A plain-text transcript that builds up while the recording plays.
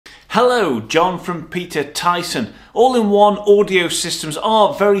Hello, John from Peter Tyson. All-in-one audio systems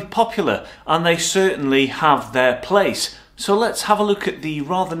are very popular and they certainly have their place. So let's have a look at the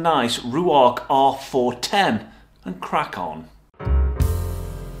rather nice Ruark R410 and crack on.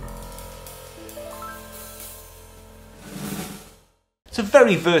 It's a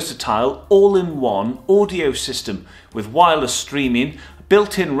very versatile all-in-one audio system with wireless streaming,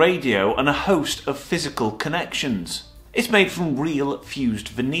 built-in radio and a host of physical connections. It's made from real fused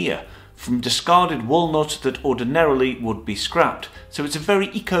veneer, from discarded walnut that ordinarily would be scrapped, so it's a very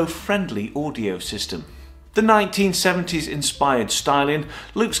eco-friendly audio system. The 1970s inspired styling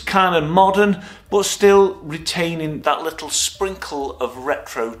looks kinda modern, but still retaining that little sprinkle of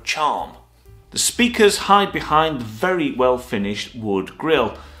retro charm. The speakers hide behind the very well finished wood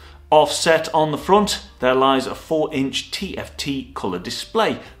grille. Offset on the front, there lies a 4-inch TFT colour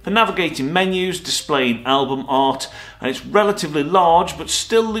display for navigating menus, displaying album art, and it's relatively large but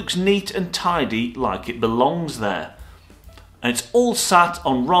still looks neat and tidy like it belongs there. And it's all sat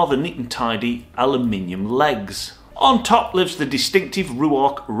on rather neat and tidy aluminium legs. On top lives the distinctive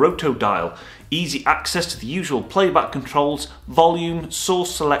Ruark roto dial, easy access to the usual playback controls, volume,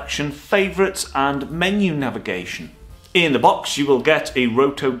 source selection, favourites and menu navigation. In the box you will get a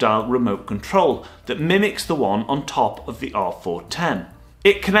roto dial remote control that mimics the one on top of the R410.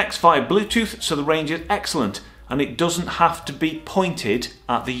 It connects via Bluetooth, so the range is excellent and it doesn't have to be pointed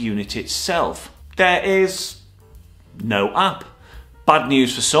at the unit itself. There is no app. Bad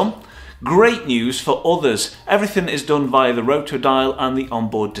news for some, great news for others. Everything is done via the roto dial and the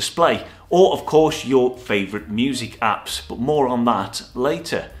onboard display, or of course your favourite music apps, but more on that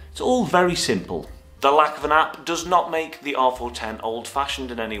later. It's all very simple. The lack of an app does not make the R410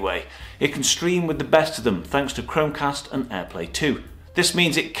 old-fashioned in any way. It can stream with the best of them thanks to Chromecast and AirPlay 2. This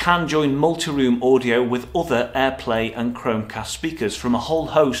means it can join multi-room audio with other AirPlay and Chromecast speakers from a whole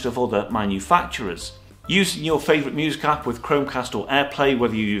host of other manufacturers. Using your favourite music app with Chromecast or AirPlay,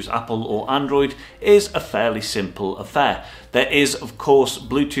 whether you use Apple or Android, is a fairly simple affair. There is of course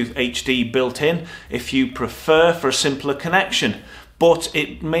Bluetooth HD built in if you prefer for a simpler connection, but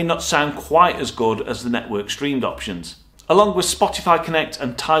it may not sound quite as good as the network streamed options. Along with Spotify Connect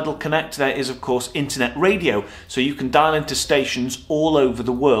and Tidal Connect, there is of course internet radio, so you can dial into stations all over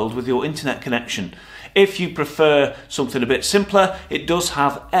the world with your internet connection. If you prefer something a bit simpler, it does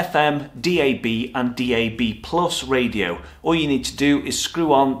have FM, DAB and DAB Plus radio. All you need to do is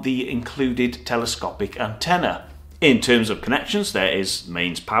screw on the included telescopic antenna. In terms of connections, there is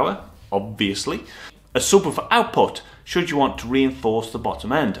mains power, obviously, a subwoofer output should you want to reinforce the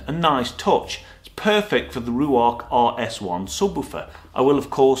bottom end, a nice touch. It's perfect for the Ruark RS1 Subwoofer. I will of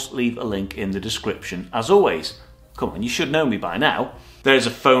course leave a link in the description as always. Come on, you should know me by now. There's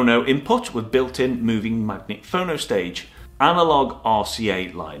a phono input with built-in moving magnet phono stage, analog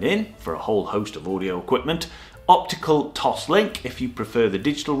RCA line in for a whole host of audio equipment, optical TOS link if you prefer the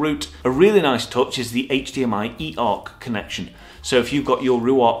digital route. A really nice touch is the HDMI eARC connection. So if you've got your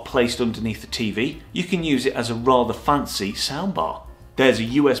Ruark placed underneath the TV, you can use it as a rather fancy soundbar. There's a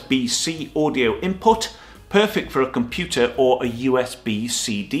USB-C audio input, perfect for a computer or a USB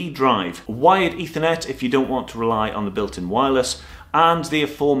CD drive. Wired Ethernet if you don't want to rely on the built-in wireless, and the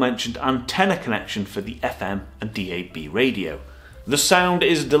aforementioned antenna connection for the FM and DAB radio. The sound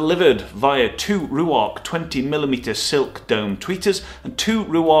is delivered via two Ruark 20mm silk dome tweeters and two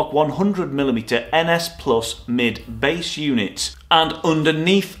Ruark 100mm NS Plus mid bass units. And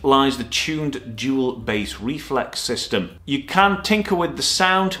underneath lies the tuned dual bass reflex system. You can tinker with the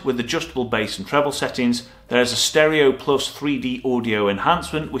sound with adjustable bass and treble settings. There's a stereo plus 3D audio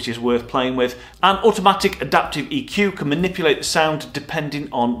enhancement which is worth playing with, and automatic adaptive EQ can manipulate the sound depending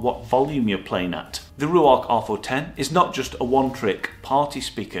on what volume you're playing at. The Ruark R410 is not just a one-trick party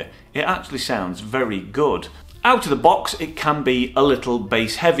speaker, it actually sounds very good. Out of the box it can be a little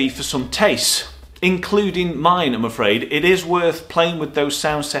bass heavy for some tastes, including mine I'm afraid. It is worth playing with those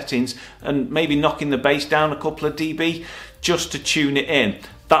sound settings and maybe knocking the bass down a couple of dB just to tune it in.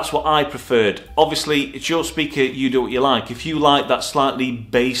 That's what I preferred. Obviously, it's your speaker, you do what you like. If you like that slightly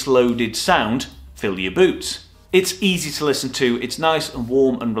bass-loaded sound, fill your boots. It's easy to listen to, it's nice and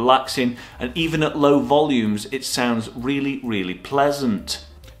warm and relaxing, and even at low volumes, it sounds really, really pleasant.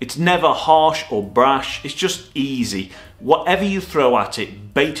 It's never harsh or brash, it's just easy. Whatever you throw at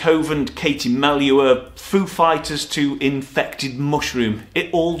it, Beethoven, Katie Melua, Foo Fighters to Infected Mushroom, it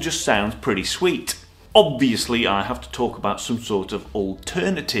all just sounds pretty sweet. Obviously, I have to talk about some sort of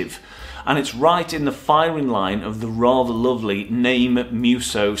alternative, and it's right in the firing line of the rather lovely Naim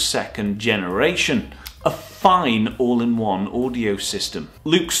Muso 2nd generation. A fine all-in-one audio system.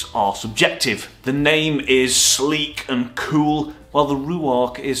 Looks are subjective. The Naim is sleek and cool, while the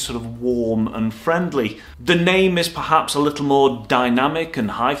Ruark is sort of warm and friendly. The Naim is perhaps a little more dynamic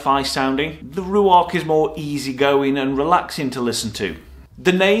and hi-fi sounding. The Ruark is more easygoing and relaxing to listen to.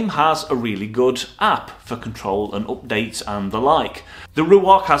 The Naim has a really good app for control and updates and the like. The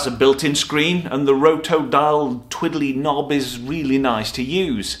Ruark has a built-in screen, and the roto-dial twiddly knob is really nice to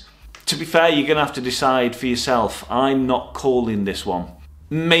use. To be fair, you're going to have to decide for yourself. I'm not calling this one.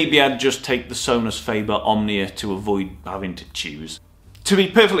 Maybe I'd just take the Sonus Faber Omnia to avoid having to choose. To be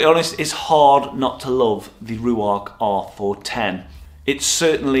perfectly honest, it's hard not to love the Ruark R410. It's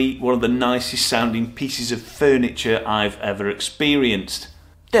certainly one of the nicest sounding pieces of furniture I've ever experienced.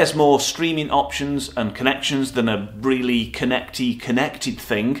 There's more streaming options and connections than a really connected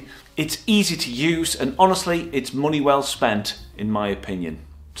thing. It's easy to use, and honestly, it's money well spent, in my opinion.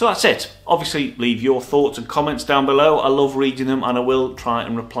 So that's it. Obviously, leave your thoughts and comments down below. I love reading them, and I will try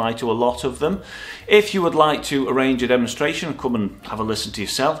and reply to a lot of them. If you would like to arrange a demonstration and come and have a listen to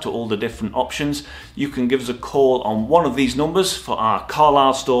yourself to all the different options, you can give us a call on one of these numbers for our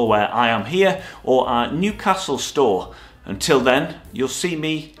Carlisle store where I am here, or our Newcastle store. Until then, you'll see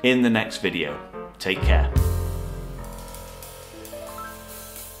me in the next video. Take care.